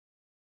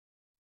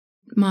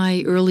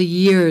My early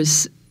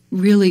years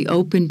really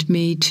opened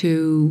me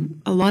to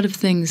a lot of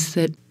things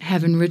that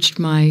have enriched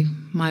my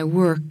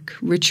work: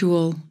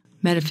 ritual,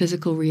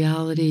 metaphysical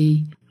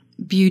reality,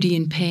 beauty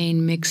and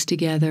pain mixed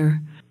together.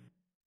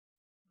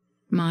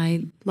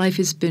 My life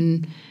has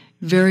been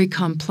very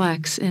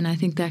complex, and I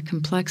think that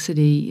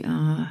complexity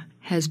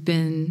has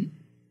been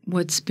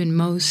what's been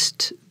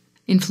most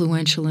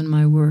influential in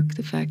my work.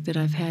 The fact that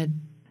I've had,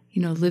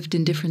 lived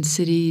in different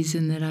cities,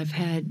 and that I've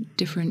had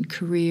different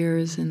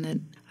careers, and that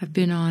I've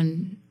been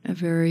on a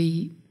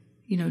very,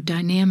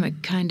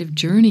 dynamic kind of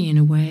journey in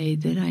a way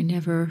that I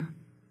never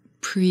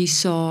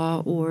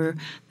pre-saw or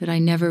that I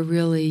never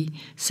really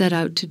set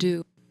out to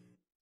do.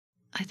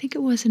 I think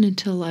it wasn't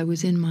until I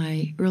was in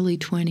my early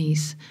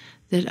 20s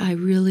that I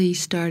really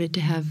started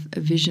to have a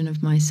vision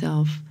of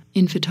myself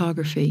in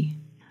photography.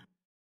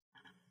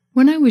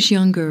 When I was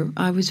younger,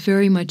 I was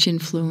very much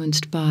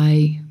influenced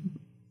by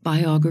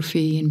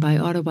biography and by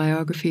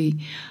autobiography.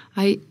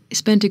 I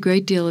spent a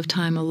great deal of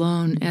time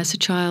alone as a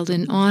child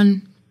and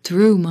on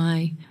through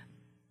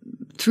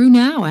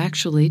now,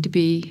 actually, to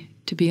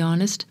be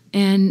honest.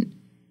 And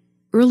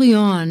early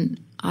on,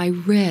 I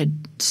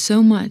read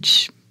so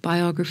much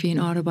biography and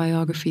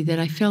autobiography that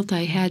I felt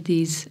I had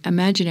these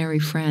imaginary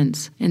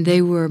friends, and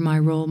they were my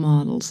role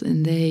models,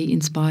 and they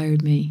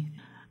inspired me.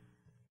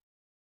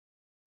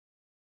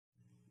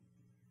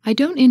 I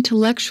don't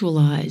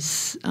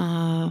intellectualize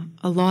a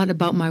lot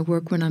about my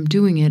work when I'm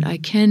doing it. I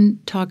can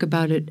talk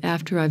about it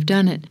after I've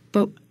done it.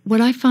 But what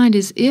I find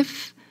is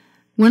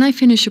when I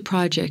finish a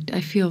project,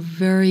 I feel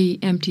very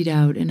emptied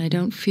out, and I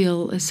don't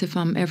feel as if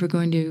I'm ever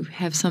going to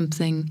have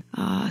something,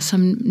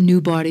 some new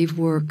body of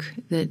work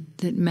that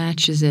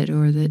matches it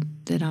or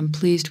that I'm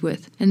pleased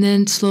with. And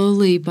then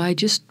slowly, by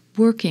just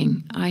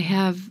working, I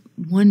have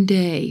one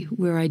day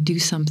where I do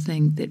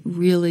something that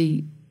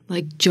really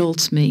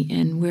jolts me,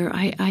 and where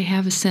I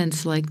have a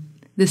sense like,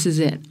 this is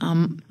it.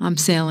 I'm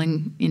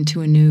sailing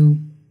into a new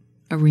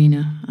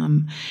arena.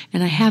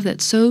 And I have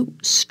that so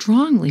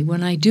strongly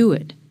when I do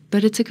it.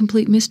 But it's a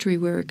complete mystery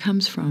where it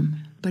comes from.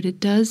 But it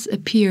does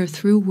appear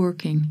through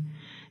working.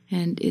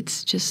 And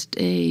it's just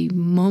a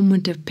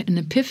moment of an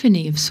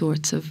epiphany of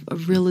sorts,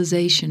 of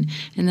realization.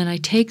 And then I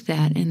take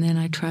that and then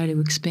I try to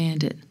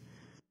expand it.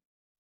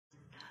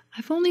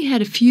 I've only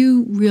had a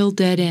few real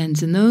dead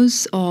ends, and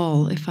those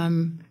all, if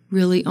I'm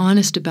really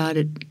honest about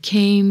it,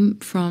 came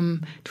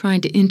from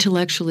trying to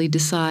intellectually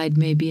decide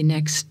maybe a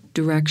next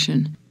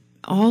direction.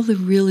 All the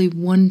really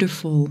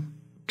wonderful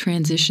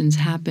transitions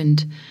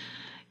happened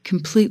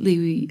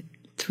completely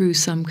through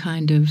some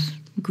kind of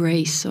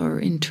grace or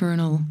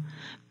internal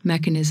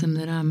mechanism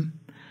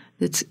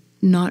that's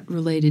not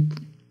related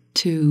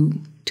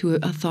to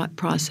a thought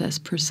process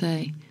per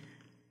se.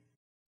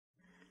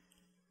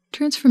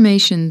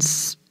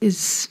 Transformations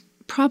is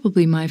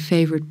probably my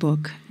favorite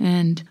book,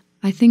 and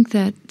I think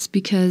that's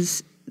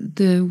because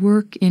the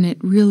work in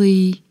it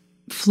really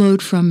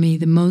flowed from me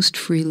the most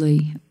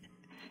freely.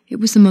 It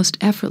was the most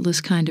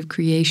effortless kind of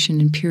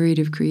creation and period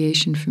of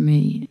creation for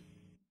me.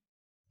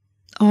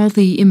 All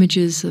the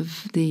images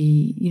of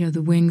the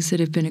wings that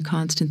have been a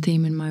constant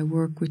theme in my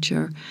work, which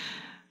are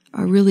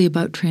really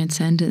about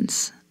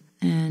transcendence,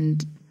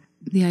 and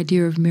the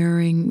idea of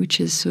mirroring, which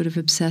has sort of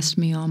obsessed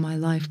me all my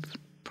life,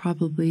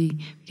 probably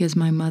because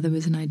my mother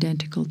was an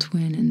identical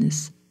twin, and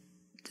this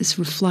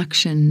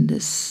reflection,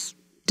 this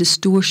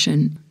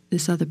distortion,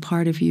 this other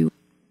part of you.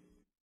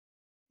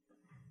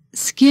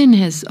 Skin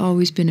has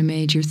always been a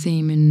major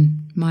theme in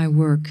my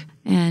work,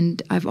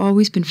 and I've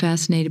always been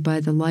fascinated by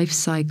the life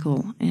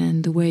cycle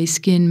and the way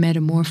skin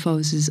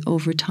metamorphoses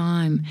over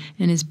time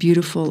and is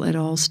beautiful at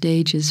all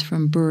stages,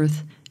 from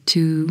birth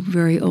to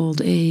very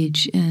old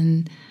age,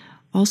 and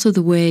also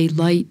the way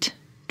light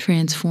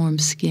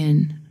transforms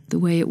skin, the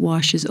way it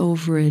washes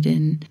over it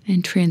and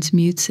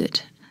transmutes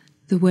it,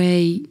 the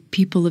way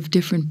people of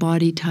different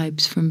body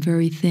types, from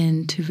very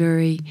thin to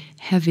very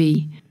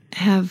heavy,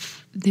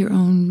 have their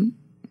own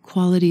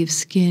quality of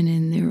skin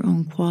and their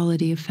own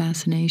quality of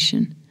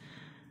fascination.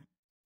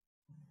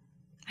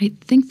 I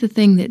think the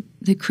thing that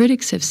the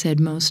critics have said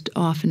most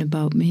often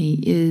about me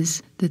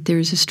is that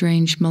there's a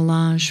strange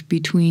melange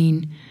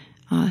between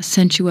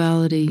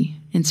sensuality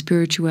and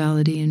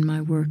spirituality in my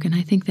work, and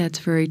I think that's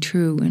very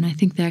true, and I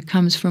think that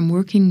comes from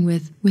working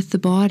with the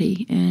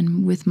body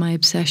and with my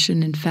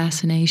obsession and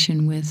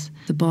fascination with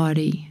the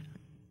body.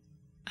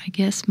 I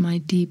guess my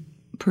deep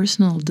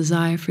personal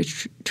desire for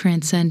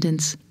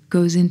transcendence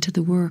goes into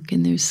the work,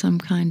 and there's some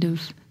kind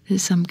of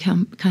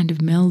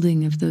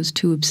melding of those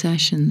two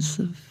obsessions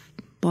of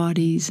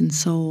bodies and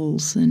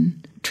souls,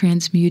 and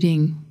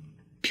transmuting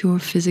pure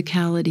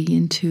physicality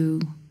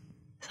into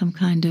some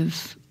kind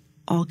of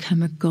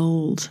alchemic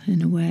gold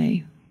in a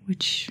way,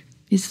 which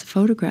is the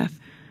photograph.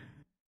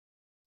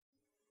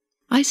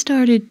 I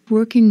started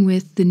working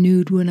with the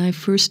nude when I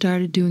first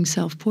started doing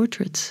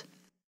self-portraits.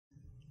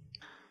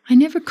 I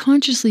never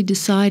consciously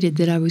decided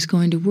that I was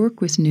going to work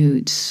with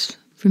nudes.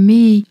 For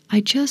me,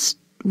 I just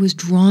was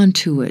drawn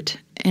to it,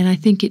 and I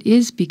think it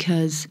is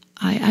because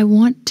I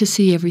want to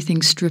see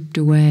everything stripped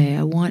away.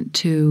 I want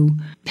to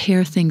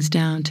pare things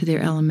down to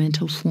their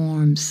elemental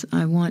forms.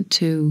 I want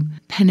to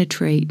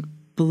penetrate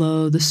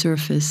below the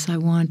surface. I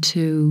want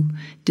to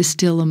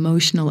distill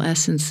emotional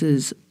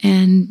essences.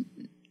 And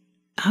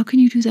how can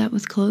you do that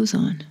with clothes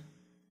on?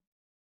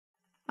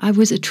 I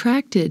was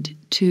attracted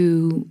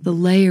to the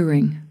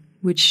layering,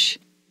 which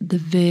the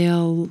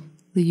veil,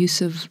 the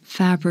use of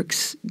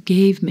fabrics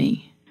gave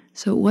me.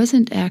 So it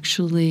wasn't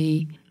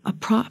actually a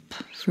prop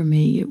for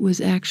me. It was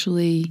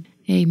actually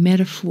a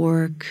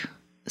metaphoric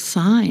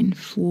sign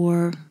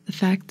for the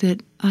fact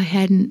that I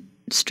hadn't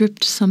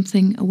stripped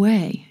something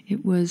away. There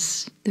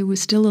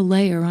was still a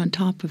layer on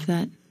top of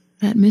that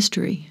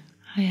mystery.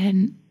 I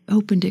hadn't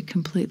opened it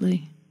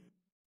completely.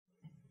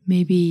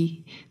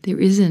 Maybe there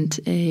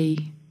isn't a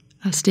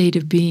state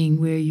of being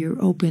where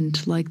you're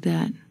opened like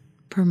that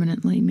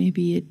permanently.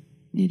 Maybe it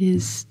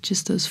is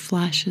just those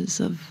flashes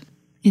of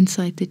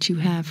insight that you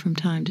have from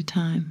time to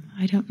time.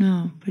 I don't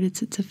know, but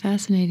it's a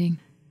fascinating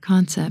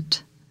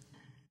concept.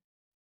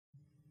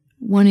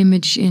 One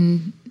image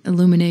in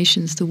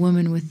Illuminations, the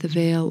woman with the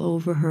veil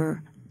over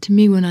her, to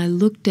me when I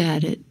looked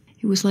at it,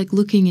 it was like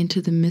looking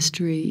into the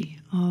mystery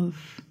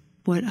of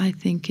what I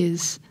think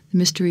is the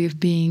mystery of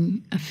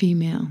being a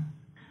female.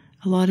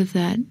 A lot of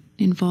that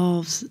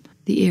involves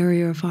the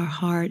area of our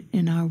heart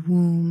and our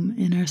womb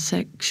and our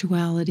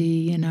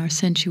sexuality and our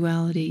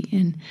sensuality.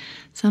 And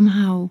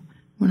somehow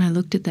when I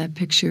looked at that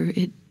picture,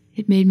 it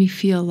made me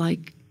feel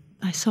like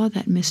I saw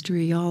that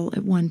mystery all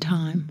at one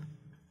time.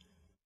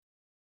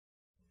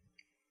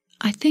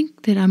 I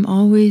think that I'm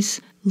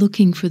always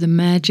looking for the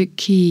magic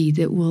key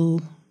that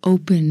will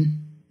open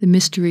the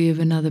mystery of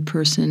another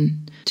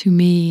person to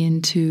me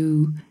and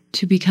to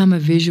become a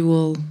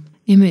visual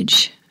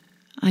image.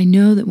 I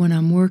know that when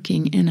I'm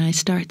working and I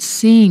start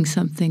seeing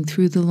something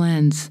through the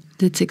lens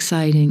that's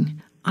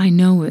exciting, I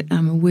know it,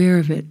 I'm aware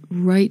of it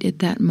right at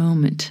that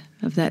moment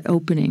of that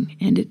opening,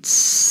 and it's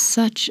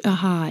such a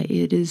high.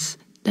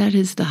 That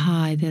is the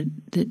high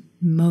that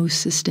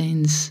most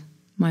sustains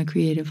my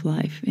creative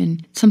life,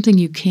 and something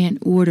you can't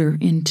order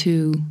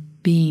into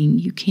being.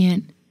 You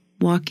can't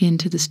walk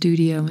into the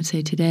studio and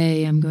say,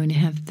 today I'm going to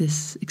have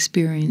this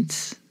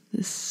experience,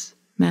 this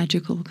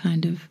magical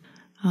kind of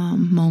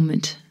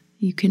moment.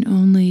 You can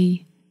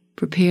only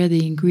prepare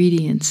the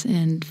ingredients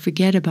and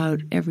forget about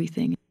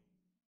everything.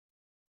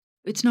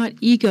 It's not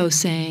ego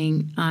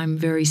saying I'm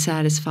very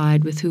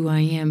satisfied with who I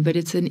am, but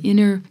it's an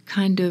inner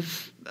kind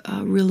of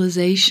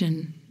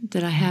realization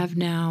that I have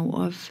now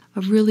of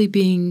really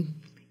being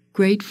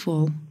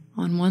grateful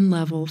on one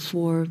level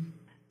for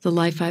the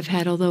life I've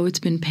had, although it's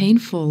been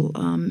painful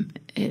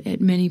at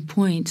many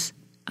points.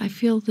 I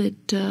feel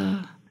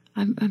that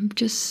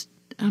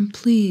I'm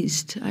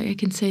pleased. I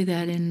can say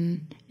that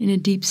in a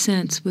deep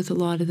sense with a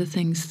lot of the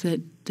things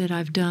that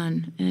I've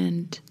done,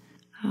 and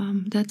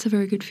that's a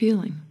very good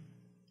feeling.